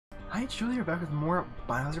Alright, Julie, we're back with more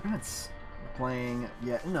Biohazard Minutes. We're playing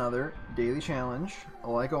yet another daily challenge,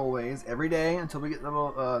 like always, every day until we get level,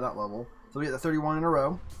 until we get the 31 in a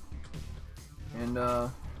row. And,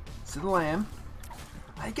 to the lamb.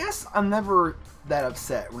 I guess I'm never that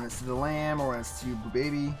upset when it's to the lamb or when it's to Blue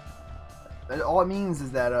Baby. All it means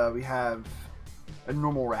is that, we have a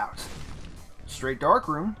normal route. Straight dark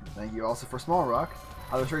room, thank you also for small rock.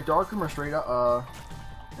 Either straight dark room or straight,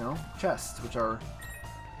 you know, chest, which are...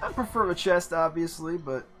 I prefer a chest, obviously,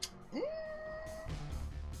 but... you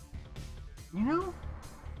know?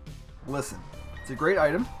 Listen, it's a great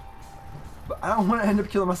item, but I don't want to end up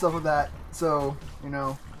killing myself with that, so, you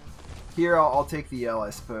know, here I'll take the L, I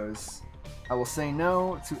suppose. I will say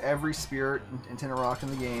no to every spirit and tenor rock in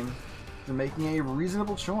the game for making a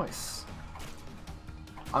reasonable choice.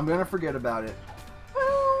 I'm gonna forget about it.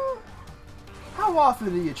 How often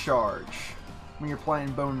do you charge when you're playing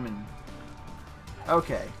Boneman?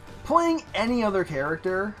 Okay, playing any other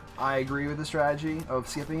character, I agree with the strategy of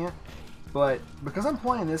skipping it, but because I'm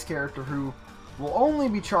playing this character who will only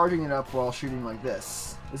be charging it up while shooting like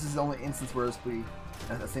this is the only instance where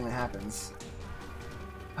that's a thing that happens.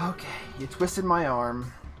 Okay, you twisted my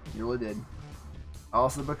arm, you really did.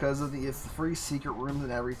 Also because of the free secret rooms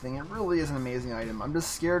and everything, it really is an amazing item. I'm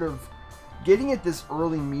just scared of getting it this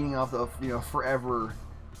early, meeting off the, you know, forever.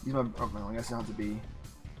 Use my, oh, well, I guess you don't have to be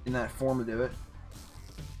in that form to do it.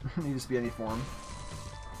 You can just be any form.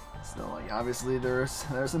 So, like, obviously there's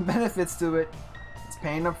some benefits to it. It's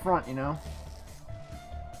paying up front, you know.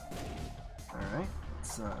 All right,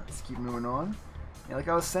 let's keep moving on. Yeah, like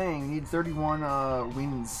I was saying, we need 31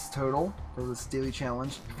 wins total for this daily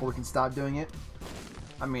challenge before we can stop doing it.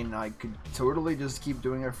 I mean, I could totally just keep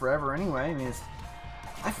doing it forever anyway. I mean,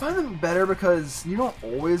 I find them better because you don't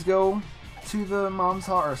always go to the mom's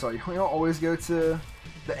heart, or sorry, you don't always go to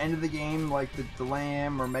the end of the game like the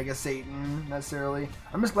lamb or Mega Satan necessarily.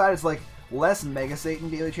 I'm just glad it's like less Mega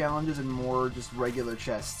Satan daily challenges and more just regular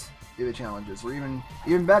chest daily challenges, or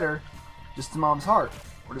even better, just the mom's heart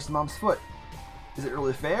or just the mom's foot. Is it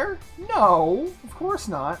really fair? No, of course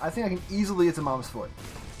not. I think I can easily get to mom's foot,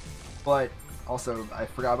 but also I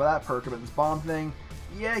forgot about that perk about this bomb thing.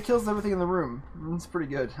 Yeah, it kills everything in the room. It's pretty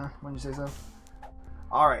good, huh? Wouldn't you say so?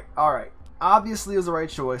 Alright, alright. Obviously it was the right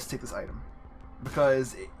choice to take this item.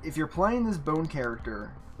 Because if you're playing this bone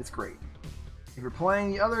character, it's great. If you're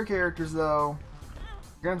playing the other characters, though,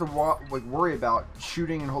 you're going to have to worry about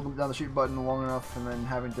shooting and holding down the shoot button long enough and then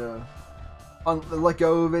having to let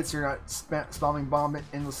go of it so you're not spamming bomb it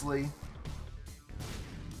endlessly.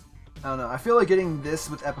 I don't know. I feel like getting this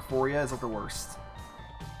with Epiphoria is like the worst.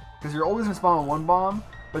 Because you're always going to spawn one bomb,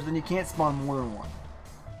 but then you can't spawn more than one.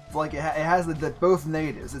 It's like it has both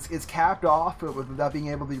negatives. It's capped off without being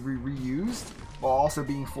able to be reused, while also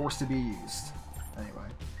being forced to be used. Anyway,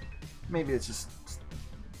 maybe it's just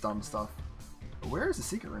dumb stuff. But where is the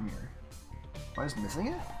secret room here? Am I just missing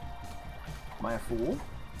it? Am I a fool?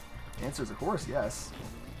 The answer is of course yes.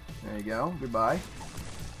 There you go. Goodbye.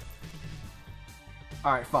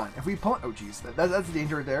 Alright, fine. If we plan... oh, jeez. That's the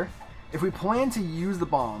danger right there. If we plan to use the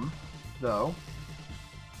bomb, though,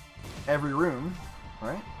 every room,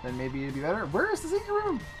 right, then maybe it'd be better. Where is the secret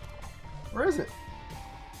room? Where is it?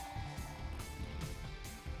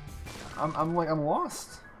 I'm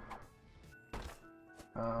lost.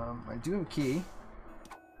 I do have a key.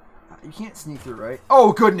 You can't sneak through, right?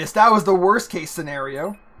 Oh, goodness. That was the worst case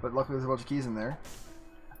scenario. But luckily there's a bunch of keys in there.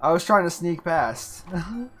 I was trying to sneak past.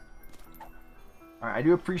 Alright, I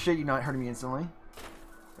do appreciate you not hurting me instantly.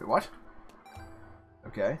 Wait, what?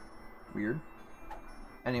 Okay. Weird.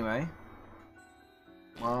 Anyway.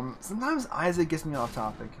 Sometimes Isaac gets me off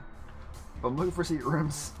topic. But I'm looking for secret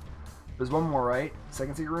rooms. There's one more, right?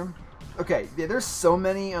 Second secret room? Okay, yeah, there's so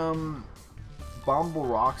many,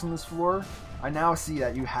 bombable rocks on this floor. I now see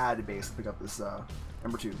that you had to basically pick up this,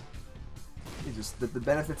 number 2. It just, the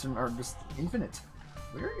benefits are just infinite.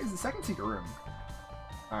 Where is the second secret room?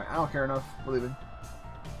 Alright, I don't care enough. We're leaving.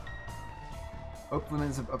 Hopefully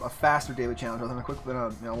it's a faster daily challenge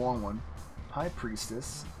rather than a long one. High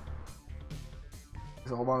Priestess.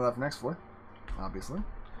 So hold on to that for next floor, obviously.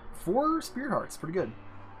 4 Spirit Hearts, pretty good.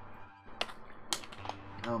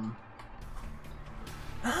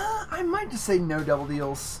 I might just say no double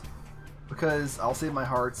deals, because I'll save my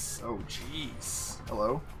hearts. Oh, jeez.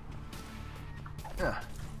 Hello? Yeah.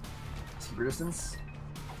 Secret distance?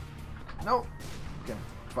 Nope. Okay,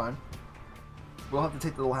 fine. We'll have to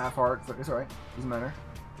take the little half heart. It's alright. Doesn't matter.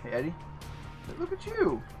 Hey, Eddie. Look at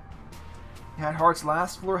you. You had hearts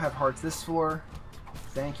last floor, have hearts this floor.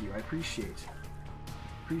 Thank you. I appreciate it.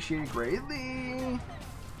 Appreciate it greatly.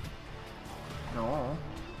 No.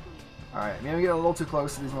 Alright, maybe I'm getting a little too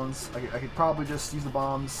close to these ones. I could probably just use the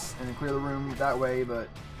bombs and then clear the room that way, but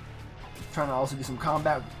trying to also do some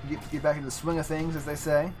combat, get back into the swing of things, as they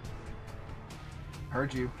say.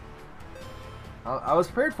 Heard you. I was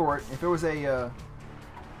prepared for it. If it was a,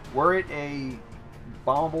 were it a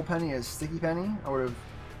bombable penny, a sticky penny, I would have,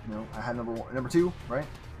 you know, I had number 2, right?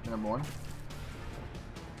 Number 1.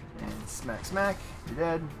 And smack, smack. You're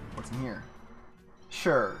dead. What's in here?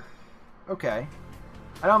 Sure. Okay.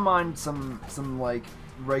 I don't mind some like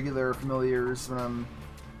regular familiars when I'm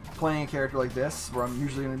playing a character like this, where I'm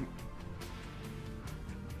usually gonna be.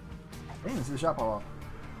 Dang, I see the shot pop off.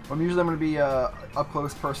 I'm usually gonna be up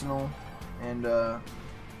close, personal, and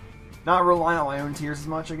not relying on my own tears as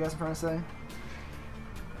much. I guess I'm trying to say.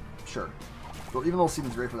 Sure. Well, even though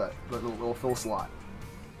Steven's great for that little fill slot.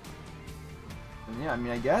 And yeah, I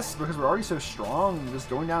mean, I guess because we're already so strong, just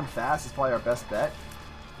going down fast is probably our best bet.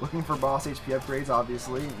 Looking for boss HP upgrades,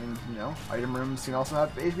 obviously, and you know, item rooms can also have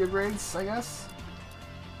HP upgrades, I guess.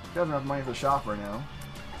 Got enough money for the shop right now.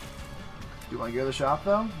 Do you want to go to the shop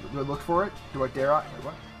though? Do I look for it? Do I dare? Wait,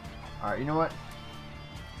 what? Alright, you know what?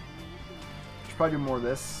 Should probably do more of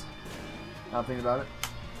this. Now I'm thinking about it.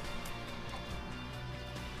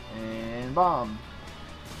 And bomb.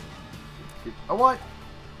 Oh, what?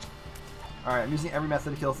 Alright, I'm using every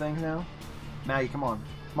method to kill things now. Maggie, come on.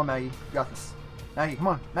 Come on, Maggie. You got this. Maggie, come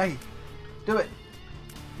on. Maggie. Do it.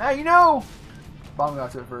 Maggie, no! Bomb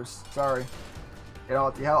got to it first. Sorry. You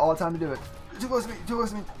had all the time to do it. Too close to me. Too close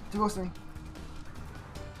to me. Too close to me.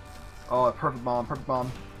 Oh, a perfect bomb. Perfect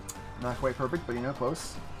bomb. Not quite perfect, but you know,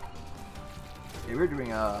 close. Okay, we're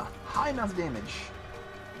doing a high amount of damage.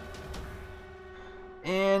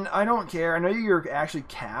 And I don't care. I know you're actually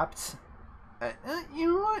capped.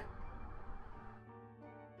 You know what?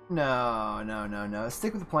 No.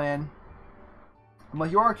 Stick with the plan. I'm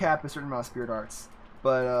like, you are capped a certain amount of spirit arts,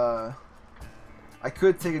 but I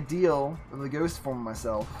could take a deal with the ghost form of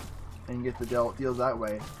myself and get the deals that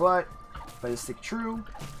way. But if I just stick true,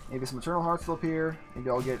 maybe some eternal hearts will appear. Maybe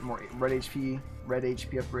I'll get more red HP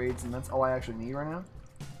upgrades, and that's all I actually need right now.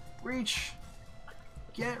 Reach.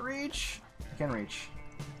 Can't reach. I can reach.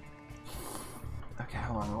 Okay,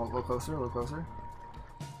 hold on. A little closer. A little closer.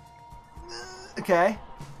 Okay.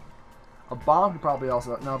 A bomb could probably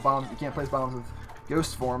also. No, bombs. You can't place bombs with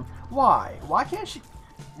ghost form. Why? Why can't she?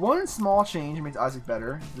 One small change makes Isaac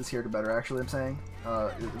better. This character better, actually. I'm saying.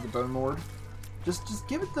 The Bone Lord. Just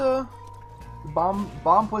give it the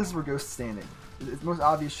bomb places where ghosts standing. It's the most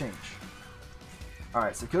obvious change. All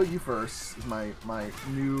right, so kill you first is my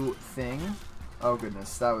new thing. Oh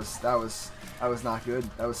goodness, that was not good.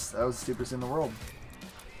 That was the stupidest thing in the world.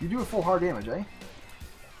 You do a full hard damage, eh?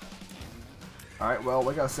 Alright, well,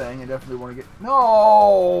 like I was saying, I definitely want to get...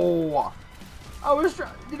 No! I was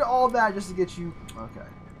did all that just to get you... Okay.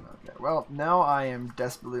 Well, now I am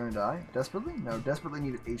desperately going to die. Desperately? No, desperately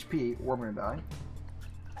need HP, or I'm going to die.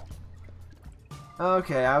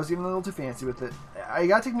 Okay, I was getting a little too fancy with it. I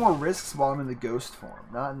gotta take more risks while I'm in the ghost form,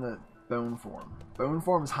 not in the bone form. Bone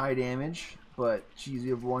form is high damage, but geez,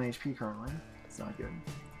 you have 1 HP currently. It's not good.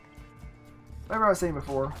 Whatever I was saying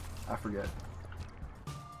before, I forget.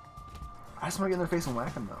 I just want to get in their face and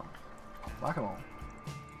whack them though. Whack them all.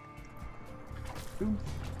 Boom.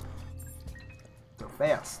 So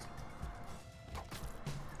fast.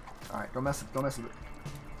 Alright, don't mess with it.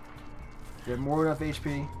 You have more than enough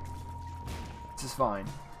HP. This is fine.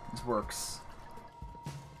 This works.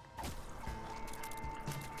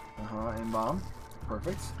 And bomb.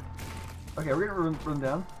 Perfect. Okay, we're getting run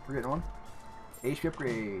down. We're getting one. HP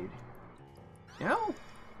upgrade. You know?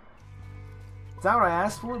 It's not what I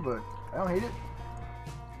asked for, but I don't hate it.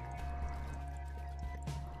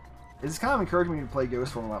 It's kind of encouraging me to play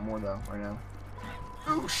Ghost Form a lot more, though, right now.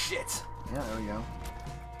 Oh, shit! Yeah, there we go.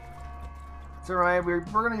 It's alright, we're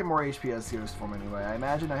gonna get more HP as Ghost Form anyway. I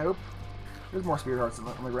imagine, I hope. There's more Spirit Hearts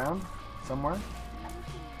on the ground, somewhere.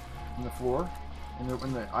 On the floor. In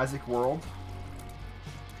the Isaac world.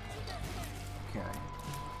 Okay.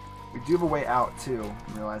 We do have a way out, too,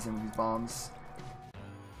 I'm realizing with these bombs.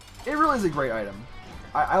 It really is a great item.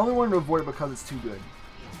 I only wanted to avoid it because it's too good.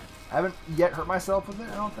 I haven't yet hurt myself with it,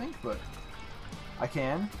 I don't think, but I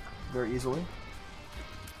can very easily.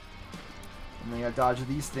 And then you gotta dodge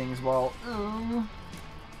these things while... Ooh.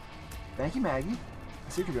 Thank you, Maggie. I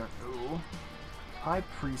see what you're doing. Ooh. High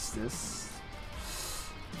Priestess.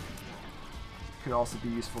 Could also be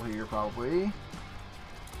useful here, probably.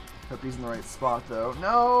 Hope he's in the right spot, though.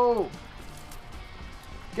 No!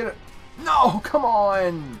 Get it! No! Come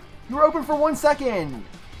on! You were open for 1 second!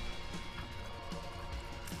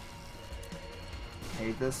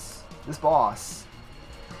 Hate this. This boss.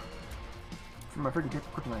 For my freaking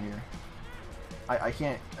kryptonite here. I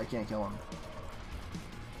can't kill him.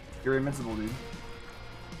 You're invincible, dude.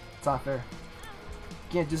 It's not fair.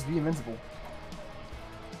 You can't just be invincible.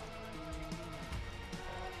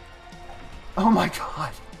 Oh my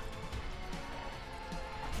god.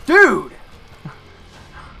 Dude!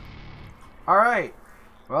 Alright.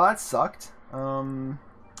 Well, that sucked.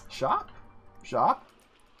 Shop? Shop?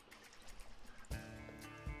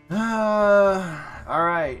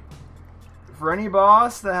 Alright. For any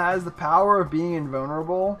boss that has the power of being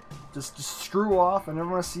invulnerable, just screw off. I never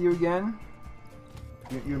want to see you again.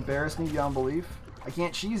 You embarrass me beyond belief. I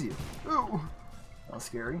can't cheese you. Ooh. That was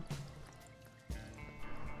scary.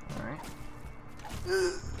 Alright.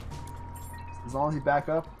 As long as you back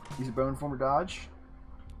up, use a bone form or dodge.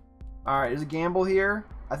 Alright, there's a gamble here.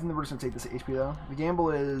 I think we're just going to take this HP though. The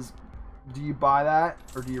gamble is, do you buy that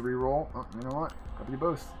or do you reroll? Oh, you know what? I'll do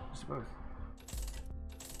both. Just do both.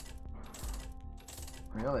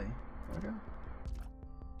 Really? Okay.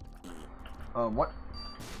 What?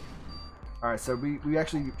 Alright, so we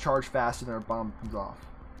actually charge faster than our bomb comes off.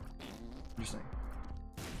 Interesting.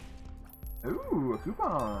 Ooh, a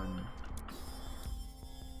coupon.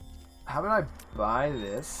 How about I buy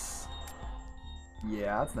this?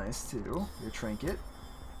 Yeah, that's nice too. Your trinket.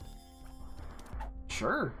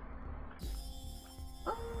 Sure.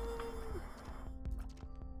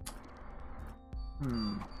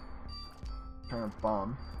 Trying to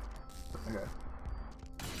bomb. Okay.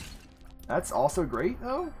 That's also great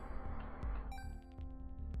though.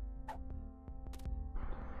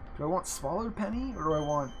 Do I want swallowed penny or do I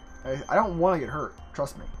want? I don't want to get hurt.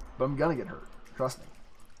 Trust me. But I'm gonna get hurt. Trust me.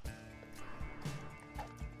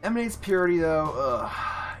 Emanates purity though. Ugh.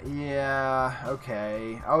 Yeah.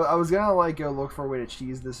 Okay. I was gonna like go look for a way to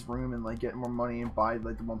cheese this room and like get more money and buy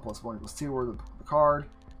like the 1 + 1 = 2 or the card.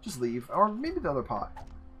 Just leave, or maybe the other pot.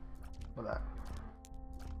 What that?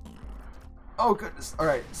 Oh goodness. All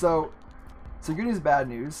right. So good news, bad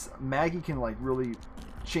news. Maggie can like really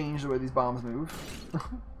change the way these bombs move.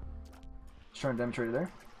 Just trying to demonstrate it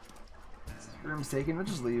there. This room's taken. We'll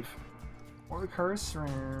just leave. Or the curse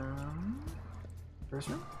room. Curse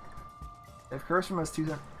room? If curse room has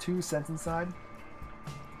two cents inside,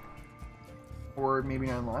 or maybe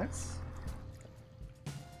 9 lives.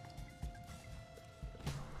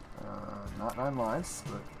 Not 9 lives,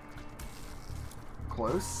 but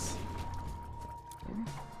close. Maybe.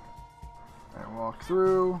 Alright, walk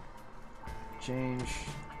through. Change.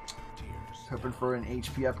 Hoping for an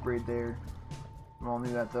HP upgrade there. We all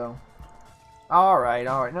knew that though. Alright.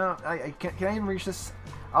 No, can I even reach this?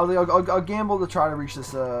 I'll gamble to try to reach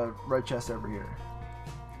this red chest over here.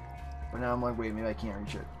 But now I'm like, wait, maybe I can't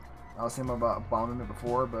reach it. I was thinking about bombing it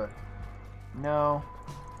before, but no.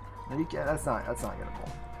 No, you can't. That's not gettable.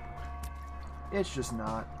 It's just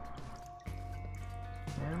not.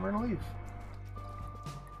 And we're gonna leave.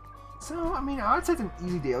 So, I mean, I would say it's an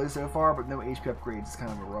easy daily so far, but no HP upgrades is kind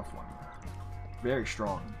of a rough one. Very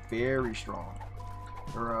strong. Very strong.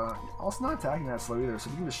 They're also not attacking that slow either, so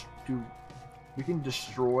we can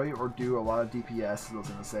destroy or do a lot of DPS, as I was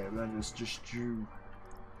gonna say, but then just do.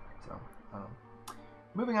 So, I don't know.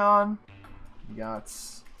 Moving on. We got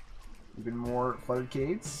even more flooded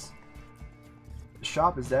caves. The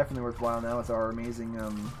shop is definitely worthwhile now with our amazing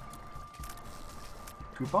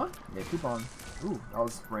coupon? Yeah, coupon. Ooh, that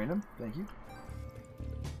was random. Thank you.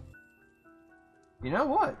 You know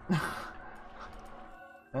what?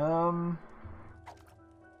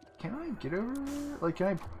 Can I get over there? Like, can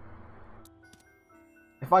I...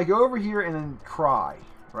 If I go over here and then cry,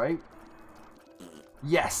 right?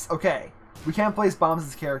 Yes, okay. We can't place bombs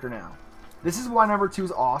as a character now. This is why number 2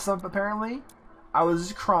 is awesome, apparently. I was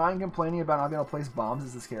just crying, complaining about not being able to place bombs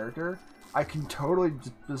as this character. I can totally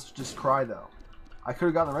just cry, though. I could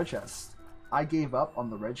have gotten the red chest. I gave up on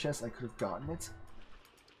the red chest. I could have gotten it.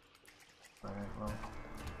 Alright, well.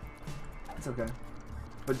 It's okay.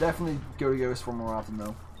 But definitely go to Ghost for more often,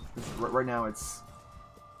 though. Right now, it's...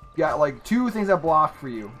 You got, like, 2 things that block for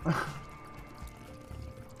you.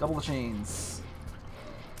 Double the chains.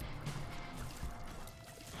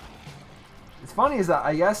 It's funny is that,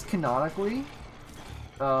 I guess, canonically...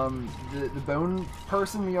 the bone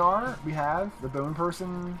person we have, the bone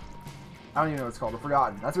person, I don't even know what it's called, the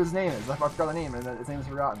Forgotten. That's what his name is. I forgot the name, and his name is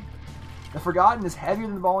Forgotten. The Forgotten is heavier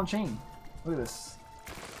than the ball and chain. Look at this.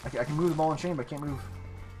 I can move the ball and chain, but I can't move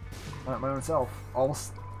my own self.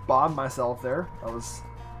 Almost bombed myself there. That was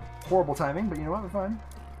horrible timing, but you know what, we're fine.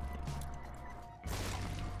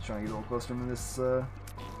 Just trying to get a little closer to this,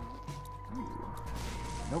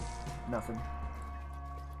 Nope, nothing.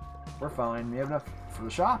 We're fine. We have enough for the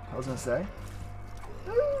shop, I was gonna say.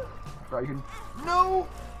 Probably can. No!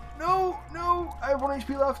 I have 1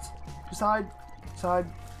 HP left. Just hide. side.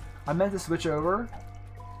 I meant to switch over,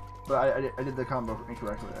 but I did the combo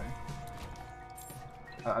incorrectly there.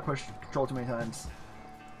 I pushed control too many times.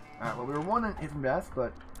 Alright, well we were one hit from death,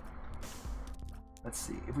 but let's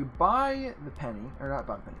see. If we buy the penny, or not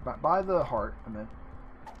buy the penny, buy the heart, I meant.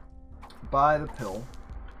 Buy the pill.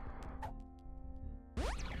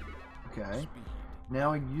 Okay.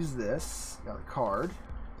 Now we use this. Got a card.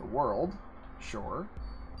 The world. Sure.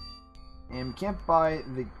 And we can't buy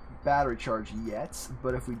the battery charge yet,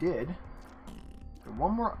 but if we did...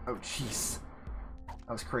 One more... Oh, jeez.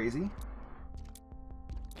 That was crazy.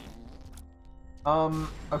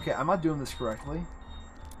 Okay, I'm not doing this correctly.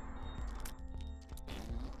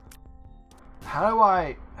 How do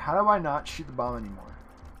I not shoot the bomb anymore?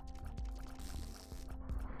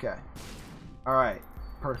 Okay. Alright.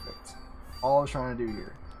 Perfect. All I was trying to do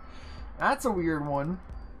here. That's a weird one.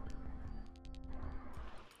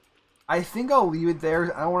 I think I'll leave it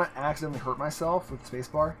there. I don't want to accidentally hurt myself with the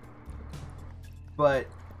spacebar. But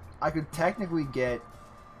I could technically get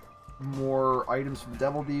more items from the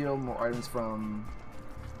Devil Deal, more items from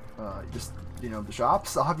just, you know, the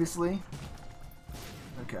shops, obviously.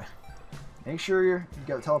 Okay. Make sure you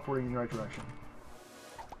got teleporting in the right direction.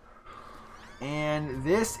 And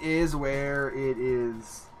this is where it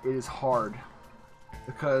is hard.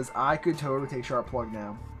 Because I could totally take Sharp Plug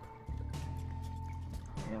now.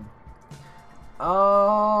 Damn.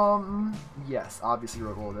 Yes, obviously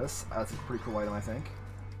wrote all of this. That's a pretty cool item, I think.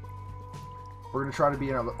 We're gonna try to be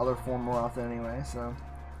in our other form more often anyway, so.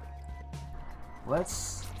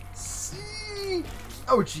 Let's see.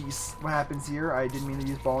 Oh jeez, what happens here? I didn't mean to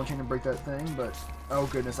use ball and chain to break that thing, but oh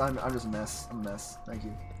goodness, I'm just a mess. I'm a mess. Thank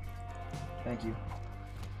you. Thank you.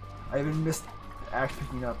 I even missed Ash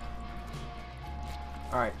picking up.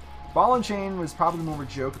 Alright. Ball and chain was probably more of a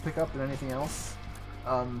joke to pick up than anything else.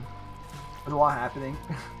 There's a lot happening,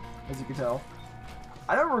 as you can tell.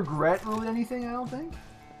 I don't regret really anything, I don't think.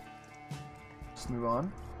 Just move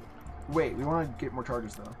on. Wait, we want to get more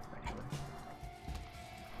charges though, actually.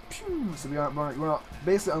 So we want to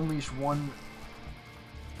basically unleash one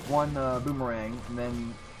boomerang and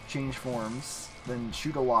then change forms, then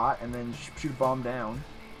shoot a lot, and then shoot a bomb down.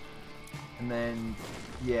 And then,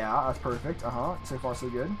 yeah, that's perfect. So far so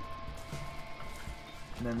good.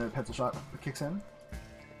 And then the pencil shot kicks in. And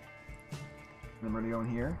then we're gonna go in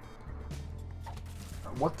here.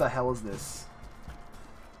 What the hell is this?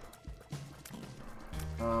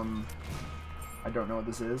 I don't know what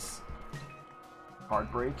this is.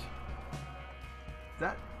 Heartbreak. Is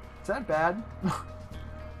that bad?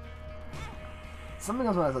 Something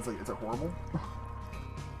else that's like, it's like horrible.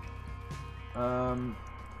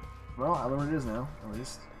 Well, I know what it is now, at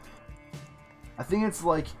least. I think it's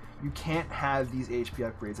like, you can't have these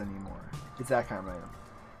HP upgrades anymore. It's that kind of item.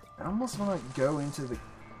 I almost want to go into the...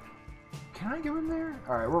 Can I go in there?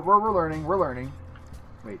 Alright, we're learning, we're learning.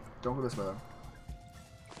 Wait, don't go this way though.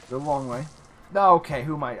 Go the long way. No, okay,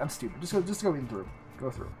 who am I? I'm stupid. Just go in through. Go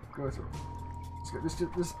through. Go through.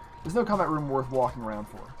 There's no combat room worth walking around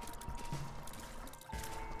for.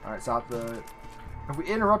 Alright, stop the... If we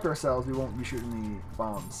interrupt ourselves, we won't be shooting the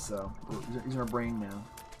bombs, so we're using our brain now.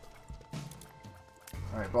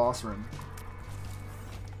 Alright, boss room.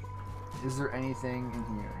 Is there anything in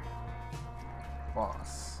here?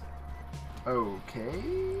 Boss. Okay.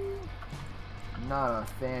 Not a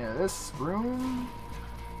fan of this room,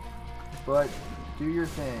 but do your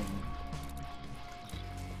thing.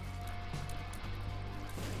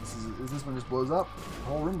 Is this one just blows up? The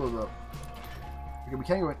whole room blows up. Okay, we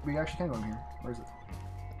can go. We actually can go in here. Where is it?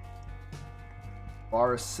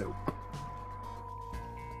 Bar of soap.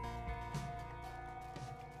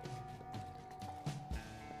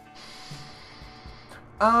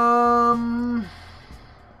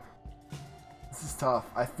 This is tough.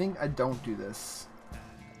 I think I don't do this.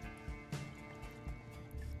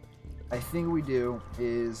 I think what we do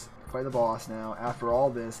is fight the boss now. After all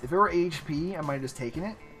this, if it were HP, I might have just taken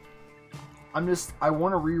it. I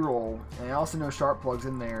want to reroll, and I also know Sharp Plug's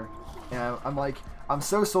in there, and I'm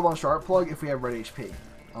so sold on Sharp Plug if we have red HP,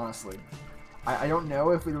 honestly. I don't know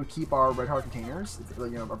if it would keep our red heart containers, you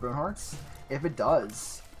know, our bone hearts. If it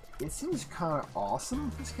does, it seems kind of awesome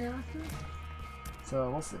with this character.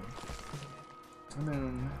 So we'll see. And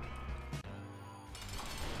then,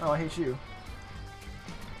 oh, I hate you.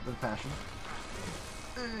 With passion.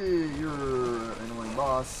 Hey, you're an annoying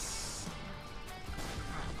boss.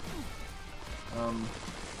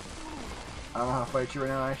 I don't know how to fight you right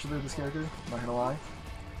now, actually, with this character. I'm not gonna lie.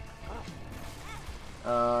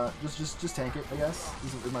 Just tank it, I guess.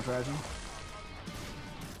 This is my strategy.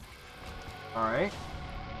 Alright.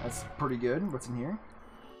 That's pretty good. What's in here?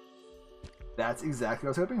 That's exactly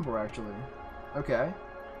what I was hoping for, actually. Okay.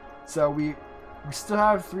 So we still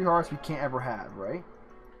have 3 hearts we can't ever have, right?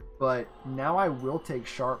 But now I will take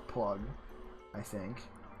Sharp Plug, I think.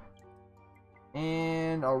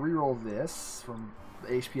 And I'll reroll this from the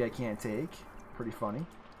HP I can't take. Pretty funny.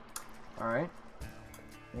 Alright.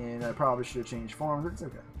 And I probably should have changed forms. It's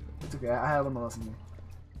okay. It's okay. I had to learn my lesson here.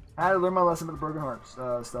 I had to learn my lesson with the Broken Hearts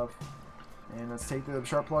stuff. And let's take the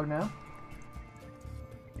Sharp Plug now.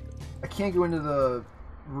 I can't go into the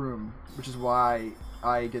room, which is why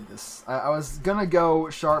I did this. I was gonna go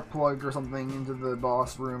Sharp Plug or something into the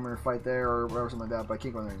boss room or fight there or whatever, something like that, but I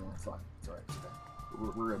can't go in there anymore. It's fine. It's alright. It's okay.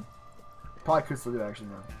 We're good. Probably could still do it actually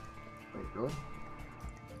now. Wait, really?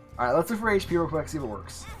 Alright, let's look for HP real quick, see if it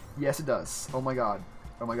works. Yes, it does. Oh my god.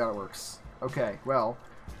 Oh my god, it works. Okay, well,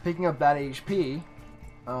 picking up that HP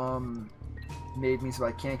made me so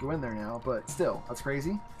I can't go in there now, but still, that's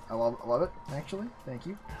crazy. I love it, actually. Thank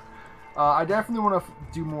you. I definitely want to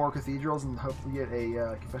do more cathedrals and hopefully get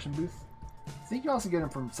a confession booth. I think you also get them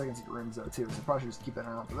from second secret rooms though too, so I probably should just keep that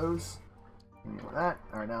out for those. Give me that.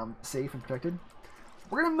 Alright, now I'm safe and protected.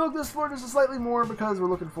 We're going to milk this floor just slightly more because we're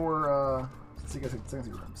looking for second secret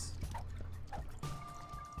rooms.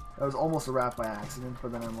 That was almost a wrap by accident,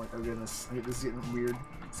 but then I'm like, oh goodness, this is getting weird.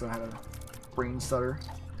 So I had a brain stutter.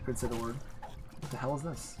 Couldn't say the word. What the hell is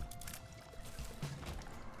this?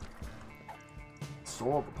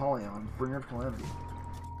 Soul of Apollyon, Bringer of Calamity.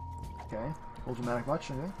 Okay, little dramatic much,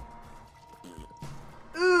 okay.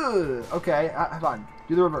 Ugh! Okay, hold on.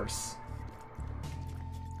 Do the reverse.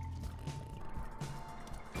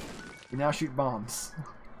 We now shoot bombs.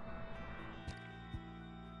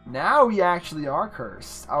 Now we actually are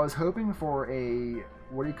cursed. I was hoping for a...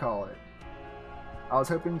 what do you call it? I was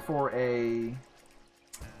hoping for a...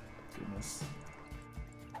 goodness.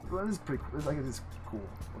 Well, this is pretty cool. I guess it's cool.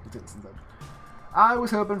 We'll take this instead. I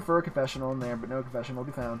was hoping for a confessional in there, but no confessional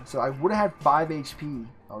will be found. So I would have had 5 HP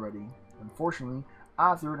already. Unfortunately,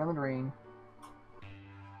 I threw it down the drain.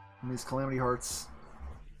 And these Calamity Hearts.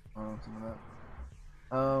 Something like that.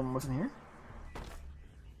 What's in here?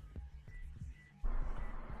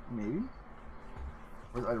 Maybe?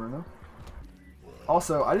 Where's the item window?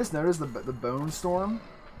 Also, I just noticed the Bone Storm.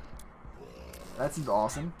 That seems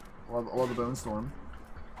awesome. I love the Bone Storm.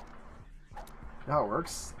 You know how it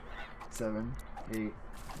works? 7, 8,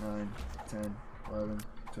 9, 10, 11,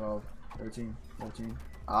 12, 13, 14.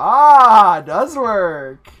 Ah, it does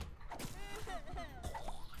work!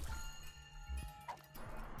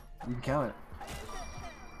 You can count it.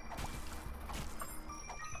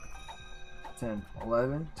 10,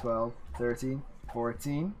 11, 12, 13,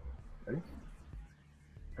 14. Ready?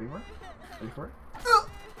 Ready for it? Ready for it?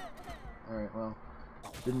 Alright, well.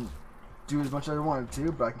 Didn't do as much as I wanted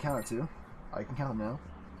to, but I can count it too. I can count now.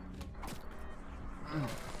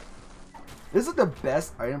 This is the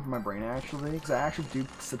best item for my brain, actually, because I actually do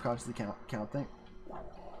subconsciously count things.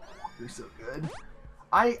 You're so good.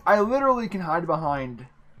 I literally can hide behind...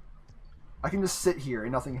 I can just sit here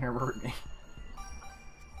and nothing can ever hurt me.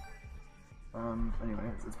 Anyway,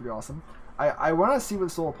 it's pretty awesome. I want to see what the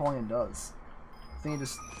Soul of Apollyon does. I think it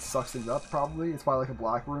just sucks things up, probably. It's probably like a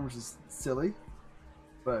black room, which is silly.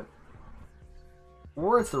 But...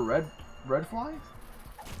 or it's the red fly?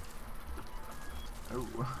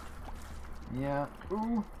 Oh. Yeah.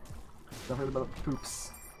 Ooh. Don't forget about the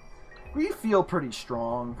poops. We feel pretty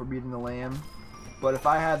strong for beating the lamb. But if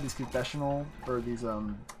I had these confessional, or these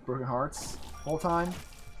broken hearts the whole time,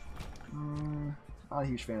 not a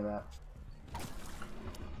huge fan of that.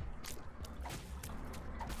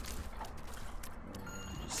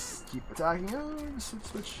 And just keep attacking. Oh,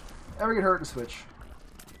 switch. Ever get hurt to switch.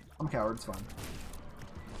 I'm a coward, it's fine.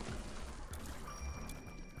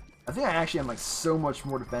 I think I actually am like so much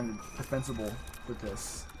more defensible with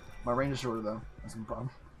this. My range is shorter though. That's no problem.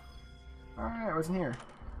 Alright, what's in here?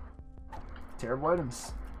 Terrible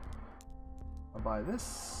items. I'll buy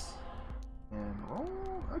this. And roll.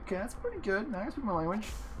 Okay, that's pretty good. Now I can speak my language.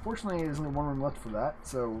 Fortunately, there's only one room left for that,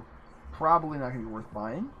 so probably not going to be worth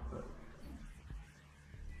buying. But...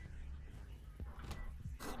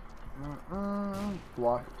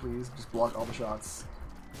 block, please. Just block all the shots.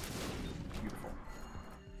 Beautiful.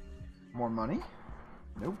 More money?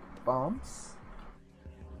 Nope. Bombs.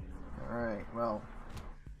 Alright, well.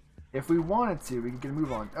 If we wanted to, we could get a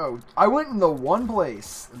move on. Oh, I went in the one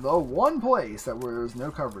place that where there was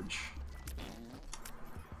no coverage.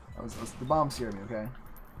 The bomb scared me, okay?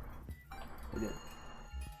 They did.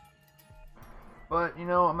 But, you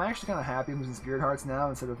know, I'm actually kind of happy I'm using Spirit Hearts now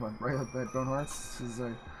instead of my regular Bone Hearts. Because, I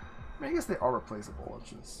mean, I guess they are replaceable.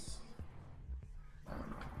 It's just... I don't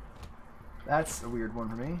know. That's a weird one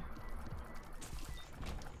for me.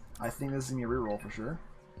 I think this is going to be a reroll for sure.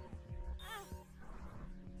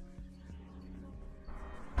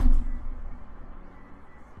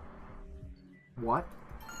 What?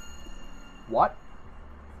 What?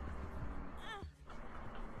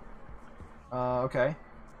 Okay.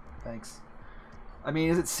 Thanks. I mean,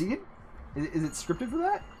 is it seeded? Is it scripted for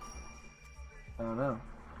that? I don't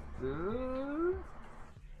know.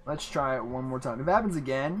 Let's try it one more time. If it happens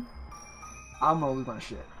again, I'm gonna lose my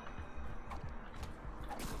shit.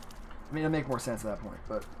 I mean, it'll make more sense at that point,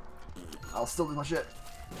 but I'll still lose my shit.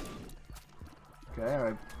 Okay,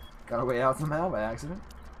 I got a way out somehow by accident.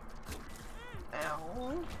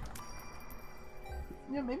 Ow.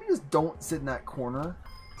 Yeah, maybe just don't sit in that corner.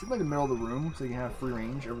 Sit in like the middle of the room so you can have free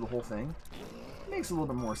range over the whole thing. It makes a little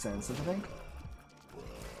bit more sense, don't you think?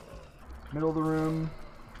 Middle of the room.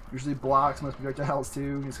 Usually blocks most projectiles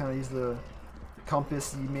too. You just kind of use the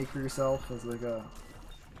compass you make for yourself as like a...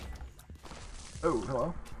 Oh,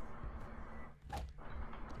 hello.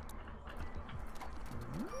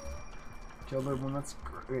 Killed everyone, that's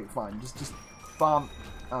great. Fine, just bomb.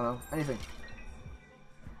 I don't know, anything.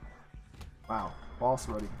 Wow, boss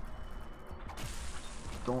ready.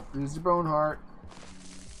 Don't lose your bone heart.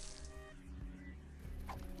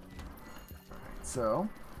 Alright, so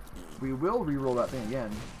we will re-roll that thing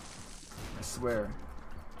again. I swear.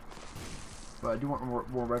 But I do want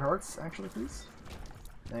more red hearts, actually, please.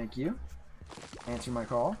 Thank you. Answer my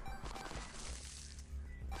call.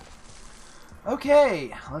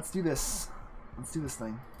 Okay, let's do this. Let's do this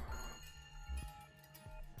thing.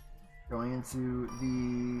 Going into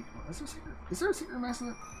the... Is there a secret? Is there a secret mask?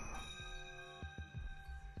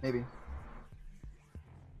 Maybe.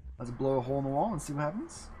 Let's blow a hole in the wall and see what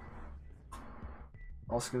happens.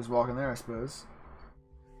 Also, just walk in there, I suppose.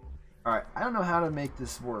 Alright, I don't know how to make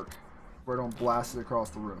this work where I don't blast it across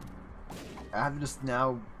the room. I have to just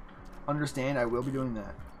now understand I will be doing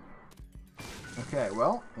that. Okay,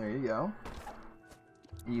 well, there you go.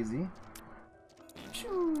 Easy.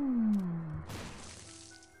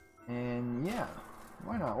 And yeah,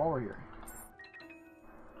 why not while we're here?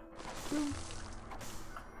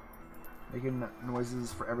 Making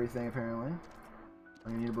noises for everything apparently. I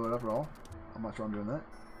don't need to blow it up at all. I'm not sure I'm doing that.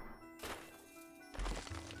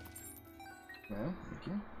 Okay, thank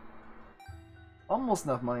you. Almost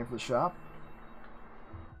enough money for the shop.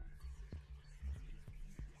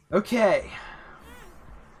 Okay.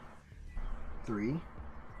 3,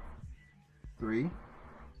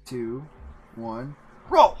 2, 1,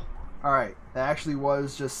 roll! Alright, that actually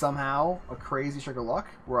was just somehow a crazy stroke of luck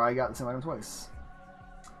where I got the same item twice.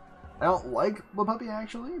 I don't like Blood Puppy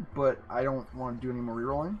actually, but I don't want to do any more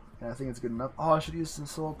rerolling, and I think it's good enough. Oh, I should use some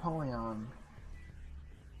Soul Polyon.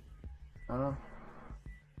 I don't know.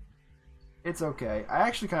 It's okay. I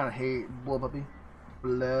actually kind of hate Blood Puppy.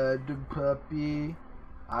 Blood Puppy.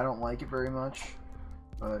 I don't like it very much,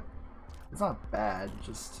 but it's not bad,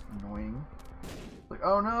 just annoying. Like,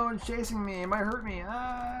 oh no, it's chasing me, it might hurt me,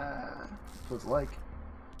 ah! That's what it's like.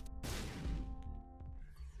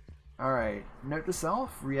 Alright, note to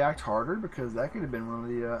self, react harder, because that could have been one of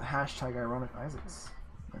the hashtag ironic Isaacs.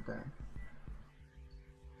 Right there.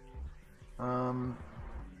 I don't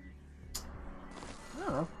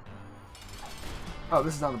know. Oh,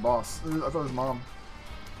 this is not the boss. I thought it was Mom.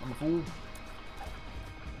 I'm a fool.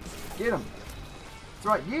 Get him! That's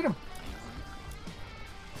right, get him!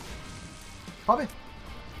 Puppy!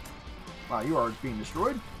 Wow, you are being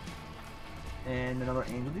destroyed. And another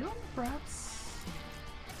angel deal, perhaps?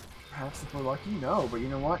 Perhaps if we're lucky? No, but you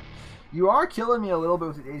know what? You are killing me a little bit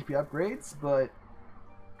with the HP upgrades, but,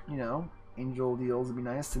 you know, angel deals would be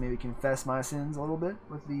nice to maybe confess my sins a little bit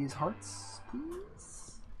with these hearts,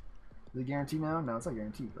 please? Is it guaranteed now? No, it's not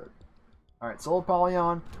guaranteed, but... Alright, Soul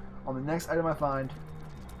Polyon on the next item I find.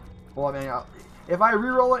 Well, I mean, if I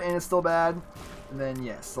reroll it and it's still bad, then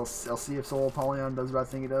yes, I'll see if Soul Polyon does what I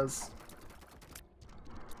think it does.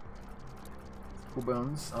 Cool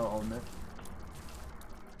bones, I'll admit.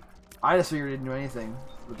 I just figured it didn't do anything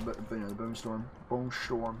with the, you know, the Bone Storm. Bone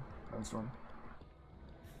Storm.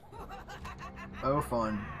 Oh,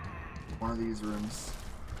 fun. One of these rooms.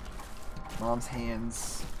 Mom's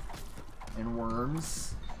hands and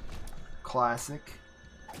worms. Classic,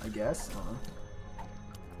 I guess. I don't know.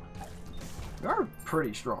 They are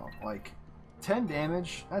pretty strong. Like, 10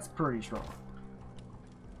 damage, that's pretty strong.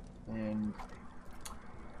 And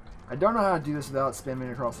I don't know how to do this without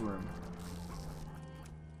spamming across the room.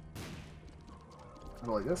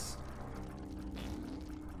 Go like this.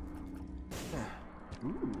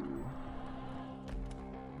 Ooh.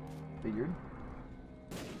 Figured.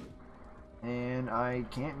 And I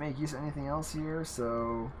can't make use of anything else here,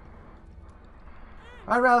 so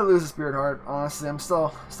I'd rather lose a Spirit Heart. Honestly, I'm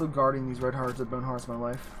still guarding these red hearts or bone hearts my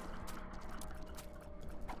life.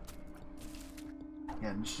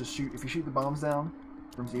 Yeah, just shoot. If you shoot the bombs down,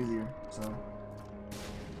 room's easier. So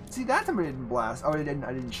See, that time I didn't blast. Oh, I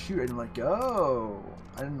didn't shoot. I didn't let go.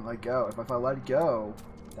 I didn't let go. If I let go,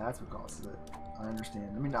 that's what causes it. I understand.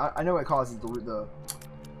 I mean, I know what causes the...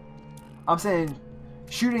 I'm saying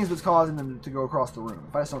shooting is what's causing them to go across the room.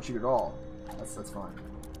 If I just don't shoot at all, that's fine.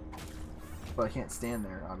 But I can't stand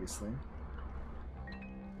there, obviously.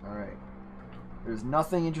 Alright. There's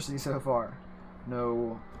nothing interesting so far.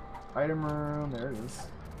 No item room. There it is.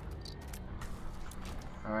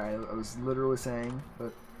 Alright, I was literally saying,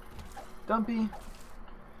 but Dumpy.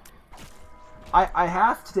 I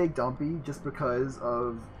have to take Dumpy just because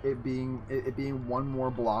of it being one more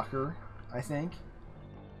blocker, I think.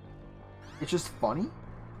 It's just funny.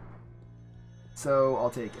 So I'll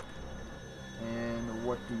take it. And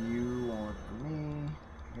what do you want from me?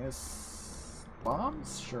 I guess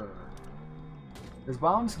bombs? Sure. Because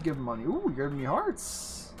bombs give money. Ooh, you're giving me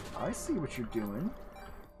hearts. I see what you're doing.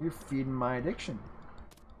 You're feeding my addiction.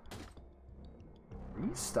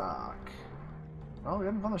 Restock. Well, we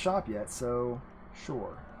haven't done the shop yet, so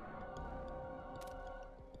sure.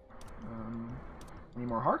 Any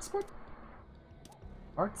more hearts, but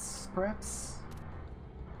hearts, perhaps?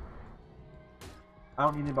 I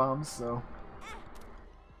don't need any bombs, so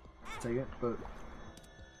I'll take it, but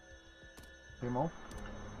take them all.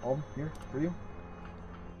 All of them here for you.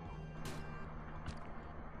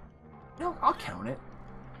 No, I'll count it.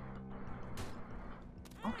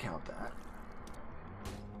 I'll count that.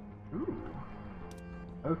 Ooh.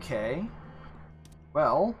 Okay.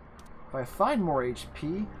 Well, if I find more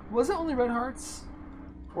HP, was it only red hearts?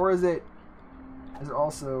 Or is it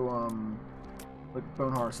also, like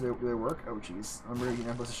bone hearts? Do they work? Oh, jeez. I'm really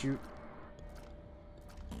not supposed to shoot.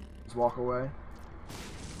 Just walk away.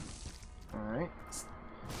 Alright.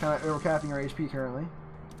 Kind of overcapping our HP currently.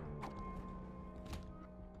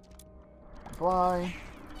 Fly.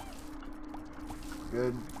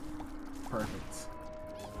 Good. Perfect.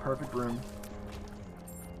 Perfect room.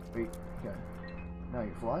 Wait, okay. Now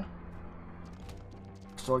you fly.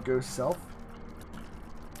 Still goes self.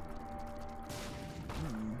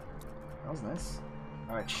 That was nice.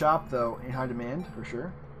 Alright, shop though, in high demand for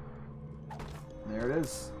sure. There it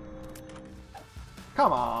is.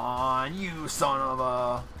 Come on, you son of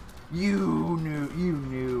a... You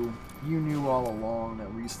knew all along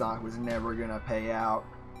that restock was never gonna pay out.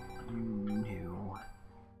 You knew.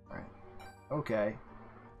 Alright. Okay.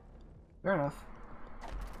 Fair enough.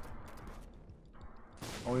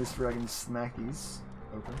 Always for I can smack these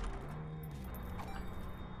open.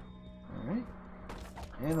 Alright.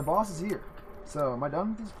 And the boss is here. So, am I done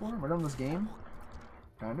with this floor? Am I done with this game?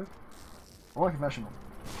 Kind of. Or a confessional.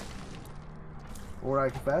 Or would I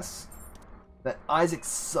confess? That Isaac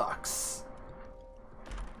sucks.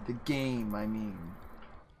 The game, I mean.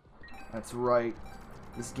 That's right.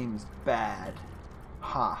 This game is bad.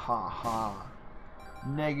 Ha ha ha.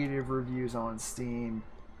 Negative reviews on Steam.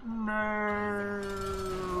 No.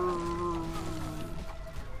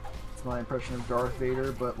 It's my impression of Darth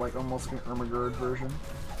Vader, but like almost an Ermagerd version.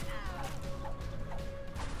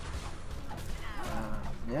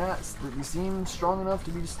 Yeah, we seem strong enough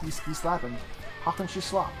to be slapping. How can she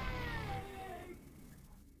slap?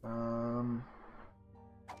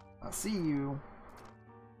 I'll see you.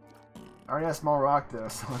 I already have small rock though,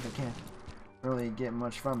 so I can't really get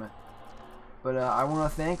much from it. But I want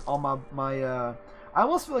to thank all my I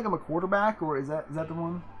almost feel like I'm a quarterback, or is that the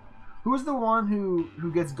one? Who's the one who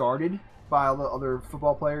gets guarded by all the other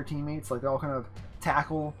football player teammates? Like they all kind of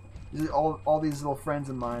tackle. All these little friends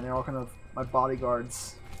of mine. They're all kind of my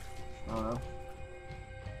bodyguards. I don't know.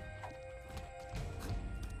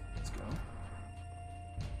 Let's go.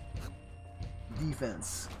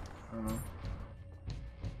 Defense. I don't know.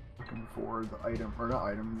 Looking for the item, or not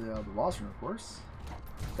item, the boss room, of course.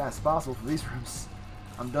 Fast as possible for these rooms.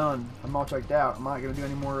 I'm done. I'm all checked out. I'm not gonna do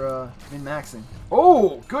any more min-maxing.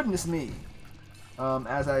 Oh, goodness me!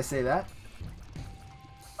 As I say that,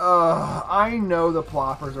 I know the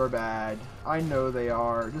ploppers are bad. I know they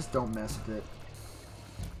are. Just don't mess with it.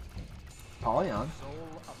 Playin.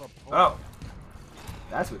 Oh,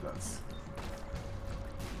 that's what it does.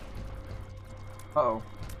 Uh-oh.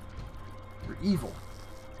 You're evil.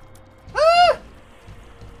 Ah!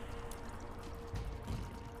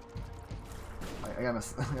 I gotta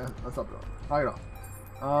mess. Let's up it. Knock it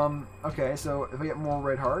off. Okay, so if I get more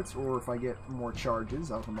red hearts, or if I get more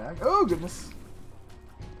charges, I'll come back. Oh, goodness.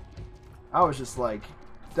 I was just like,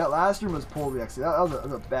 that last room was poorly executed. That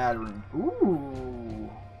was a bad room. Ooh.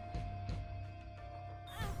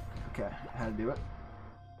 Okay, how to do it.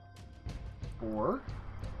 Or,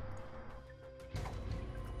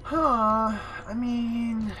 I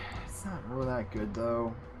mean, it's not really that good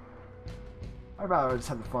though. I'd rather just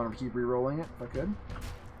have the fun of keep re-rolling it if I could.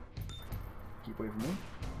 Keep away from me.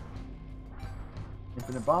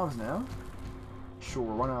 Infinite bombs now. Sure,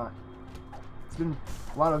 why not? There's been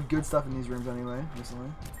a lot of good stuff in these rooms anyway, recently.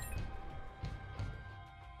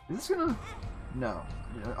 Is this gonna... No.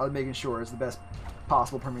 I was making sure it's the best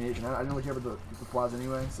possible permutation. I didn't really care about the flaws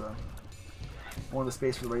anyway, so... I wanted the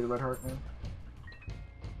space for the regular red heart now.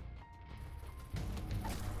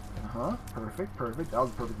 Uh-huh. Perfect, perfect. That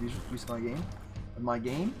was a perfect use of my game. Of my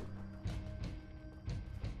game.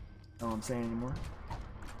 I don't know what I'm saying anymore.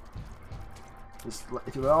 Just,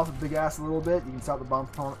 if you let off the big ass a little bit, you can stop the bomb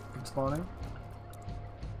from spawning.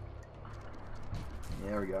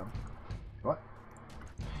 Yeah, there we go. What?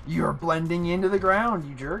 You're blending into the ground,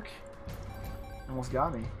 you jerk. Almost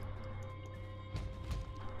got me.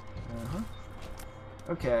 Uh-huh.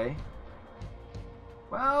 Okay.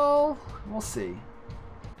 Well, we'll see.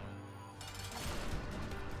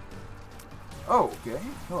 Oh, okay.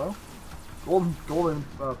 Hello. Golden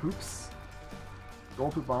poops.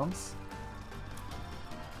 Gold poop bombs.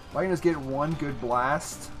 If I can just get one good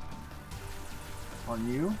blast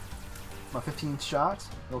on you. My 15th shot,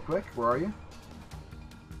 real quick. Where are you?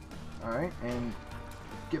 Alright, and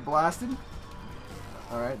get blasted.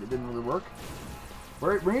 Alright, that didn't really work.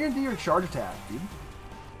 Where are you gonna do your charge attack, dude?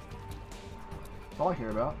 That's all I care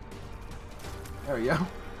about. There we go.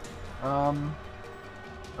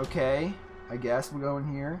 Okay. I guess we'll go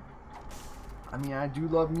in here. I mean, I do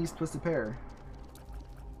love Me's Twisted Pear.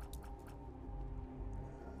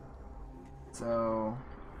 So,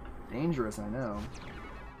 dangerous, I know.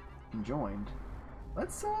 Conjoined.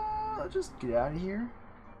 Let's just get out of here.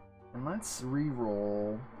 And let's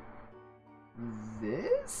re-roll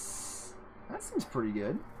this? That seems pretty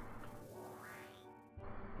good.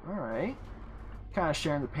 Alright. Kind of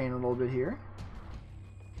sharing the pain a little bit here.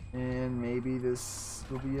 And maybe this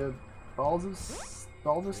will be a balls of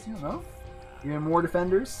steel? No? Even more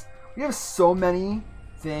defenders? We have so many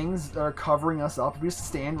things that are covering us up. If we just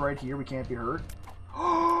stand right here, we can't be hurt.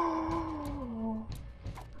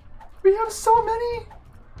 We have so many!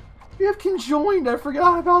 We have conjoined, I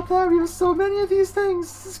forgot about that. We have so many of these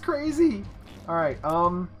things. This is crazy. Alright,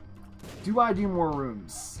 do I do more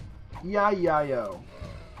rooms? E-I-E-I-O.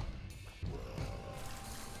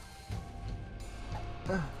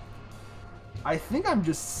 I think I'm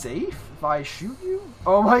just safe if I shoot you.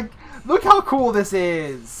 Oh my, look how cool this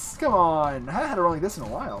is. Come on, I haven't had a run like this in a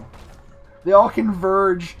while. They all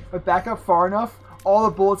converge, but back up far enough, all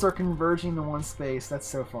the bullets are converging to one space. That's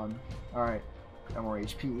so fun. Alright, got more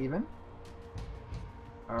HP even.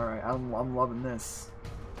 Alright, I'm loving this.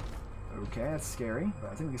 Okay, that's scary,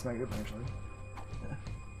 but I think we can smack it up eventually.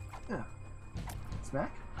 Yeah.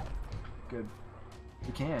 Smack? Good.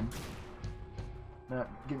 We can. Not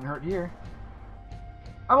getting hurt here.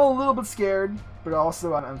 I'm a little bit scared, but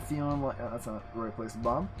also I'm feeling like... that's not the right place to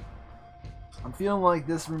bomb. I'm feeling like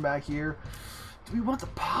this room back here... Do we want the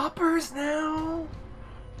poppers now?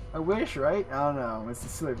 I wish, right? I don't know.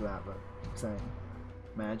 It's too late for that, but I'm saying.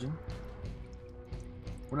 Imagine.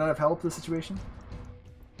 Would that have helped the situation?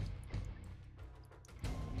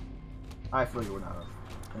 I feel like it would not have.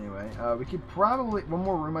 Anyway, we could probably... One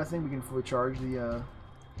more room, I think. We can fully charge the...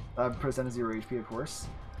 put us down to 0 HP, of course.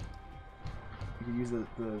 We could use the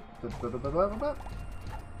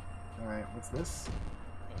Alright, what's this?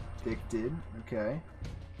 Addicted. Okay.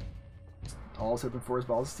 All it's hoping for is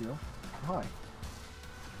balls of steel. Hi.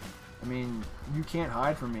 I mean, you can't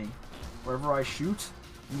hide from me. Wherever I shoot,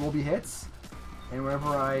 you will be hits. And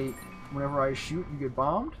whenever I shoot, you get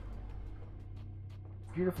bombed.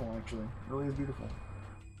 Beautiful, actually. It really is beautiful.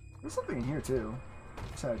 There's something in here, too.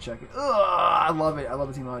 Just had to check it. Ugh, I love it. I love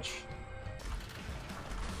it too much.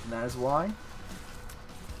 And that is why.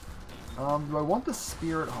 Do I want the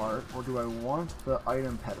spirit heart, or do I want the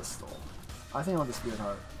item pedestal? I think I want the spirit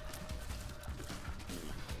heart.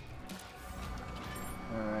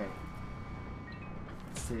 Alright.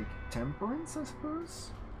 Let's take temperance, I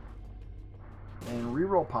suppose. And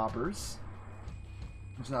reroll poppers.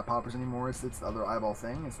 It's not poppers anymore, it's the other eyeball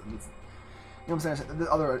thing. It's, you know what I'm saying?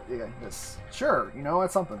 The other, yeah, this. Sure, you know,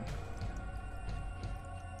 that's something.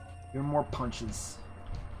 Even more punches.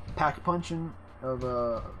 Pack punching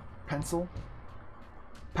of pencil.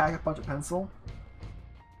 Pack a punch of pencil.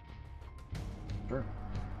 Sure.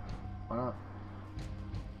 Why not?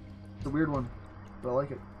 It's a weird one, but I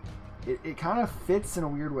like it. It kind of fits in a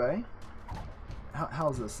weird way.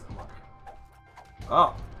 How's this look?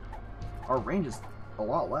 Oh, our range is a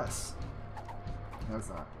lot less. No, it's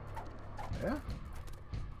not. Yeah?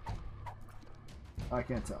 I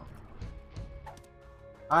can't tell.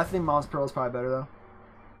 I think Mom's Pearl is probably better, though.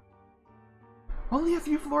 Only a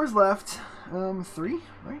few floors left. 3,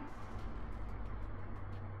 right?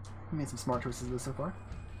 We made some smart choices this so far.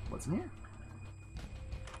 What's in here?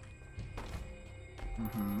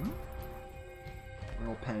 Mm-hmm.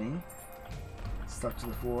 Little penny. Stuck to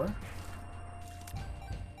the floor.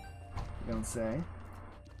 You don't say.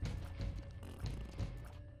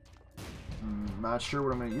 Not sure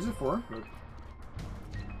what I'm going to use it for, but...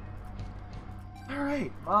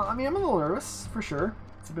 Alright, well, I mean, I'm a little nervous, for sure.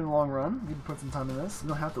 It's been a long run. Need to put some time in this. You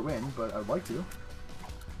don't have to win, but I'd like to.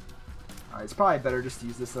 Alright, it's probably better just to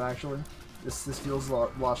use this, actually. This feels a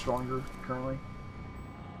lot stronger, currently.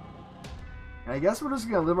 And I guess we're just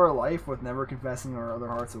going to live our life with never confessing our other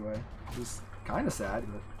hearts away. Which is kind of sad,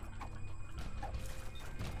 but...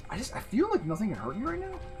 I feel like nothing can hurt me right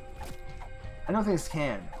now. I know things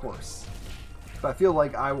can, of course. But I feel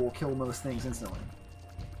like I will kill most things instantly.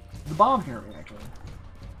 The bomb can hurt me, actually.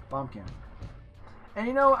 Bomb can. And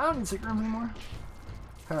you know, I don't need secret rooms anymore.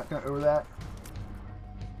 Kind of over that.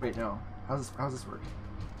 Wait, no. How's this work?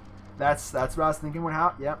 That's what I was thinking.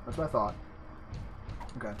 Yep, that's what I thought.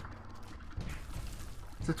 Okay.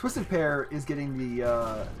 So Twisted Pair is getting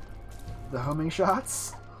the homing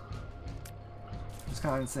shots. Which is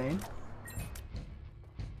kind of insane.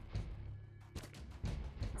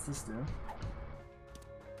 What's this do?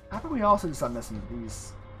 How about we also just stop messing with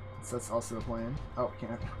these? So that's also a plan. Oh,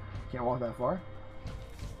 can't walk that far.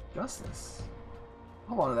 Justice.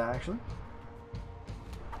 Hold on to that, actually.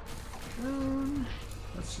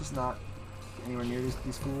 Let's just not get anywhere near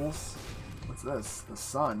these fools. What's this? The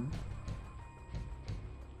sun.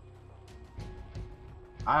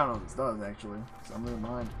 I don't know what this does, actually, so I'm moving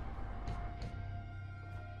mine.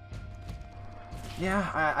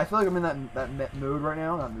 Yeah, I feel like I'm in that mode right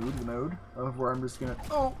now. Not mood, the mode of where I'm just gonna...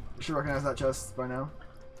 Oh! Should recognize that chest by now.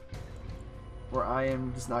 Where I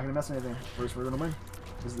am just not gonna mess with anything. We're gonna win.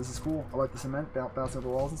 This is cool. I like the cement, bounce over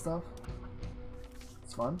walls and stuff.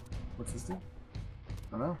 It's fun. What's this do? I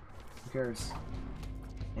don't know. Who cares?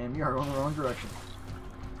 And we are going the wrong direction.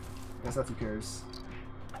 I guess that's who cares.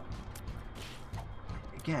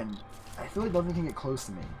 Again, I feel like nothing can get close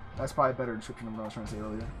to me. That's probably a better description of what I was trying to say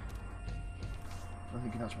earlier.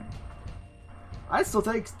 Nothing can touch me. I'd still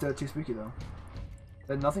take too spooky though.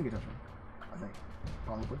 Then nothing can touch me. I think.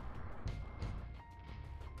 Probably.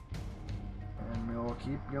 And we'll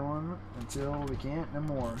keep going until we can't no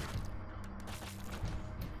more.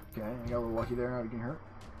 Okay, I got a little lucky there, not getting hurt.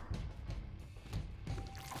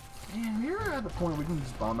 And we're at the point where we can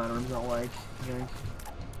just bomb out rooms I don't like, I think.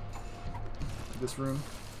 This room.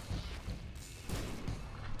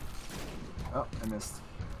 Oh, I missed.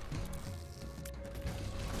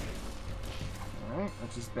 Alright,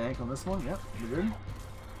 let's just bank on this one. Yep, we're good.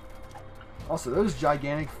 Also, those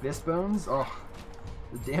gigantic fist bones, oh,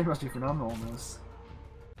 the damage must be phenomenal on those.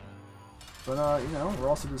 But, you know, we're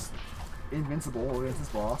also just invincible against this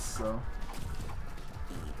boss, so.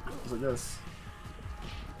 Just like this.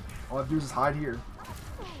 All I have to do is just hide here.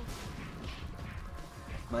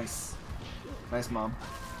 Nice. Nice, Mom.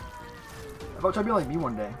 How about try to be like me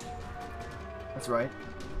one day? That's right.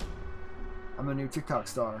 I'm a new TikTok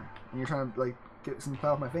star, and you're trying to, like, get some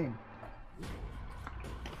clout of my fame.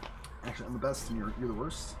 Actually, I'm the best, and you're the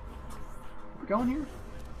worst. We're going here?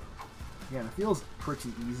 Yeah, it feels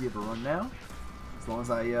pretty easy of a run now. As long as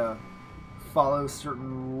I follow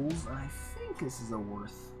certain rules. I think this is a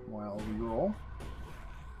worthwhile reroll.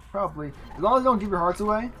 Probably. As long as you don't give your hearts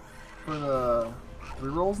away for the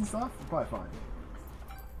rerolls and stuff, you're probably fine.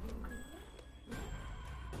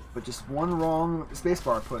 But just one wrong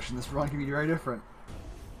spacebar push, and this run can be very different.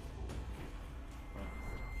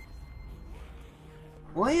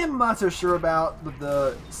 Playin I'm not so sure about, but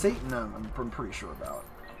the Satan I'm pretty sure about.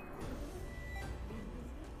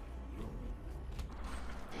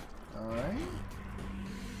 Alright.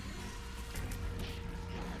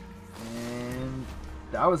 And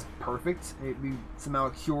that was perfect. We somehow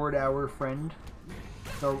cured our friend.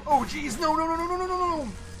 So, oh jeez, no.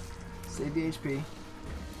 Save the HP.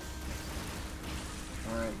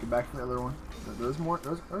 Alright, get back to the other one. There's a heart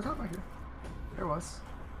back here. There was.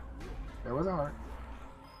 There was a heart.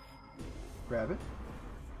 Grab it.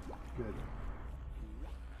 Good.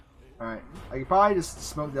 Alright. I could probably just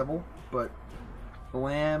smoke devil, but the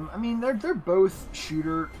lamb, I mean they're both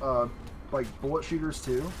shooter like bullet shooters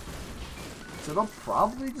too. So they'll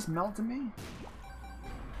probably just melt to me.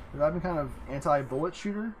 Because I've been kind of anti-bullet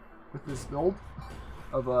shooter with this build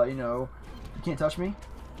of you know, you can't touch me.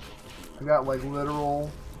 I got like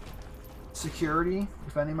literal security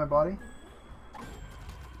defending my body.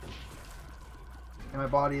 And my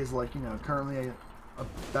body is like, you know, currently a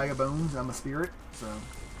bag of bones and I'm a spirit, so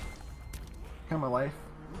kind of my life.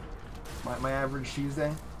 My average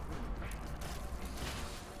Tuesday.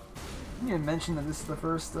 I need to mention that this is the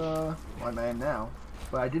first, well, I am now,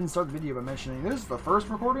 but I didn't start the video by mentioning this is the first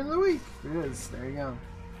recording of the week. It is. There you go.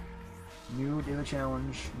 New daily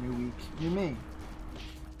challenge, new week, new me.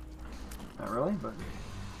 Not really, but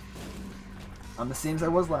I'm the same as I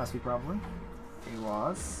was last week, probably. It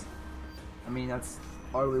was. I mean, that's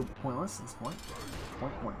utterly pointless at this point.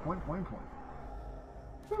 Point.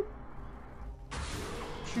 Boop.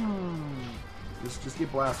 Just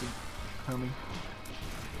get blasted, homie.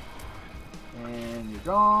 And you're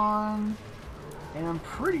gone. And I'm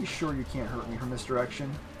pretty sure you can't hurt me from this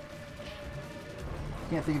direction.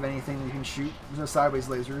 Can't think of anything that you can shoot. There's no sideways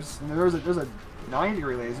lasers. And there's a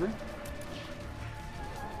 90-degree laser.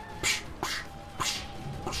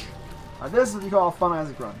 This is what you call a fun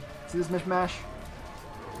Isaac run. See this mishmash?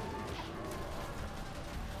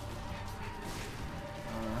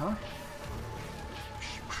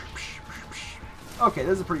 Okay,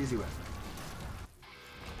 this is a pretty easy win.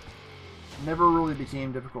 Never really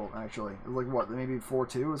became difficult, actually. It was like, what, maybe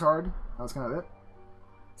 4-2 was hard? That was kind of it.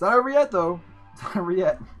 It's not over yet, though. It's not over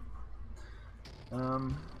yet.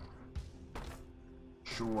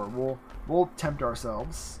 Sure, we'll tempt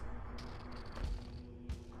ourselves.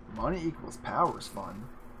 Money equals power is fun.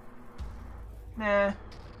 Nah.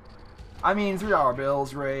 I mean, $3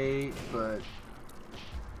 bills, right? But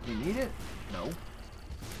you need it? No.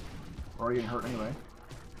 Or are you getting hurt anyway?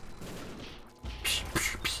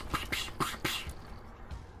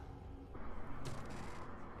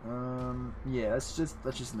 Yeah, that's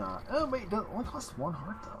just not. Oh wait, it only costs 1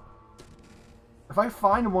 heart though. If I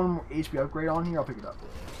find one more HP upgrade on here, I'll pick it up.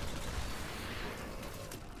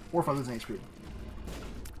 Or if I lose an HP.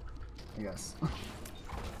 I guess.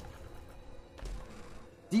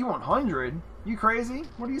 D100? You crazy?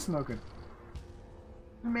 What are you smoking?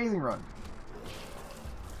 Amazing run.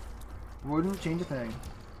 Wouldn't change a thing.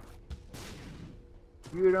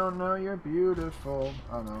 You don't know you're beautiful.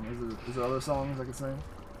 I don't know. Is there other songs I could sing?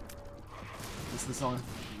 This song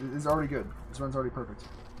is already good. This run's already perfect.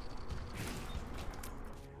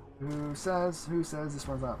 Who says this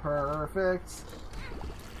one's not perfect?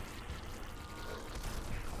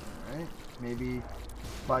 Alright. Maybe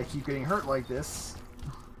if I keep getting hurt like this.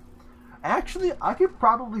 Actually, I could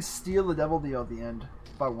probably steal the Devil Deal at the end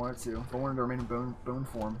if I wanted to. If I wanted to remain in bone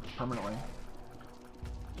form permanently.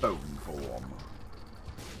 Bone form.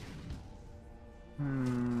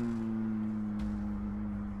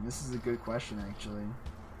 This is a good question, actually.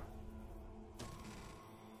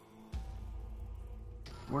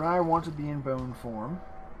 Would I want to be in bone form?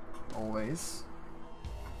 Always.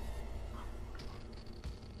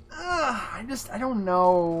 I don't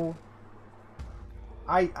know.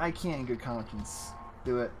 I can't in good conscience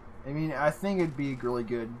do it. I mean, I think it'd be really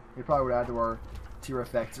good. It probably would add to our tier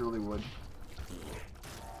effects, it really would.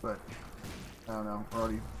 But, I don't know. We're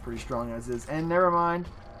already pretty strong as is. And never mind.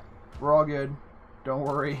 We're all good. Don't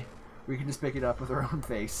worry. We can just pick it up with our own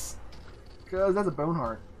face. Because that's a bone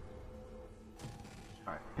heart.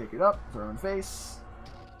 Alright, pick it up with our own face.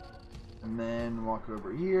 And then walk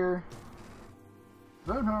over here.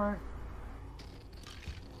 Bone heart.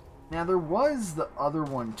 Now there was the other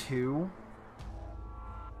one too.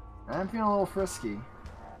 I'm feeling a little frisky.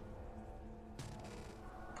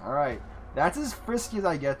 Alright. That's as frisky as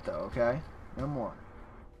I get though, okay? No more.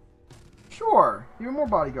 Sure, even more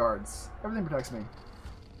bodyguards. Everything protects me.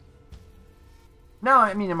 Now,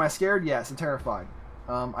 I mean, am I scared? Yes, I'm terrified.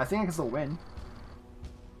 I think I can still win.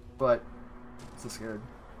 But, I'm still scared.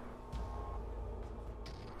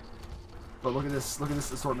 But look at this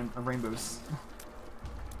assortment of rainbows.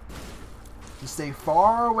 Just stay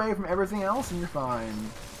far away from everything else and you're fine.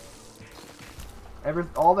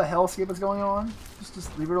 All the hellscape that's going on,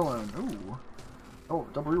 just leave it alone. Ooh. Oh,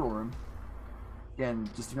 double reroll room. Again,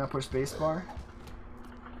 just do not push spacebar.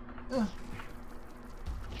 Do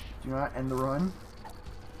not end the run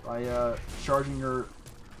by charging your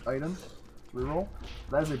item to reroll.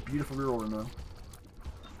 That is a beautiful reroll room though.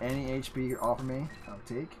 Any HP you offer me, I'll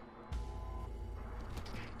take.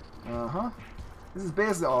 This is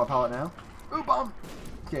basically autopilot now. Ooh, bomb!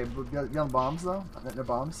 Okay, we got bombs though. No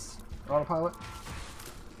bombs. Autopilot.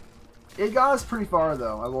 It got us pretty far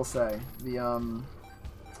though, I will say.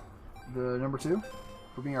 The number 2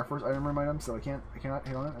 for being our first item room item, so I cannot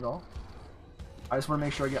hit on it at all. I just want to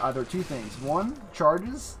make sure I get either 2 things. 1,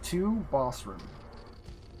 charges, 2, boss room.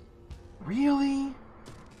 Really?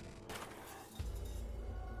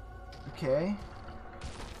 Okay.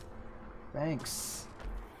 Thanks.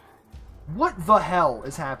 What the hell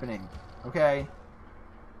is happening? Okay?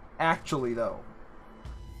 Actually, though.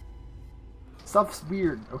 Stuff's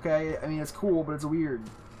weird, okay? I mean, it's cool, but it's weird.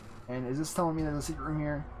 And is this telling me there's a secret room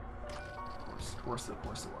here? Of course it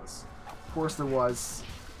was. Of course there was.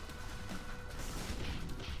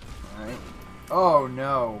 Alright. Oh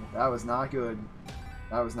no, that was not good.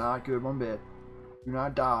 That was not good one bit. Do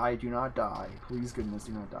not die, do not die. Please goodness,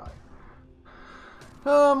 do not die.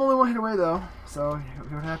 I'm only one hit away though, so it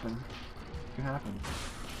could happen. It can happen.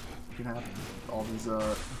 It can happen. All these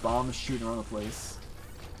bombs shooting around the place.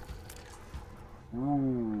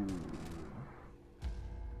 Ooh.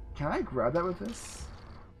 Can I grab that with this?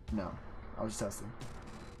 No. I was just testing.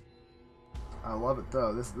 I love it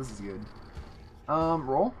though. This is good.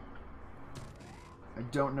 Roll. I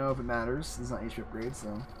don't know if it matters. This is not HP upgrade,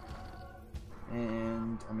 so.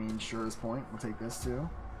 And I mean, sure, at this point, we'll take this too.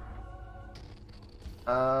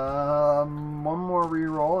 One more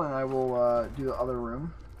reroll, and I will do the other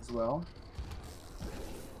room as well.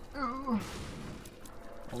 Ooh.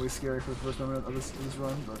 Always scary for the first moment of this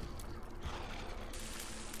run, but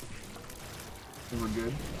I think we're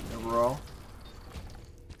good overall.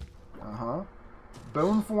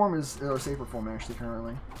 Bone form is our safer form actually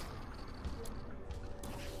currently.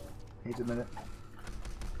 Hate to admit it.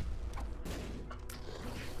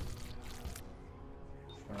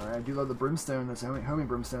 Alright, I do love the brimstone. That's homing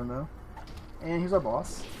brimstone though. And here's our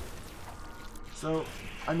boss. So,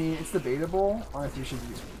 I mean, it's debatable on if you should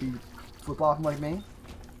be flip-flopping like me.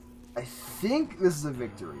 I think this is a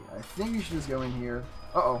victory. I think you should just go in here.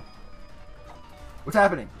 Uh-oh. What's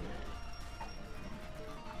happening?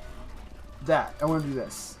 That. I want to do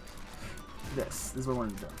this. This is what I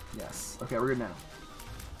wanted to do. Yes. Okay, we're good now.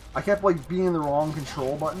 I kept, like, being in the wrong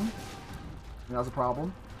control button. And that was a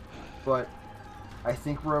problem. But I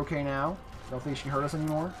think we're okay now. I don't think she can hurt us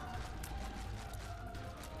anymore.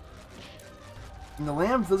 And the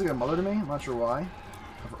lamb feels like a mother to me. I'm not sure why.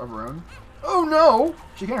 Of her own. Oh no!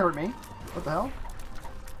 She can't hurt me. What the hell?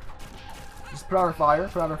 Just put out her fire.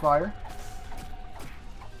 Put out her fire.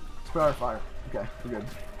 Just put out her fire. Okay, we're good.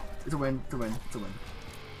 It's a win. It's a win. It's a win.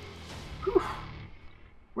 Whew.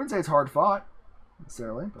 Wouldn't say it's hard fought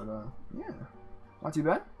necessarily, but yeah, not too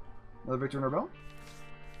bad. Another victory in our belt.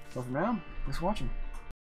 So for now, thanks for watching.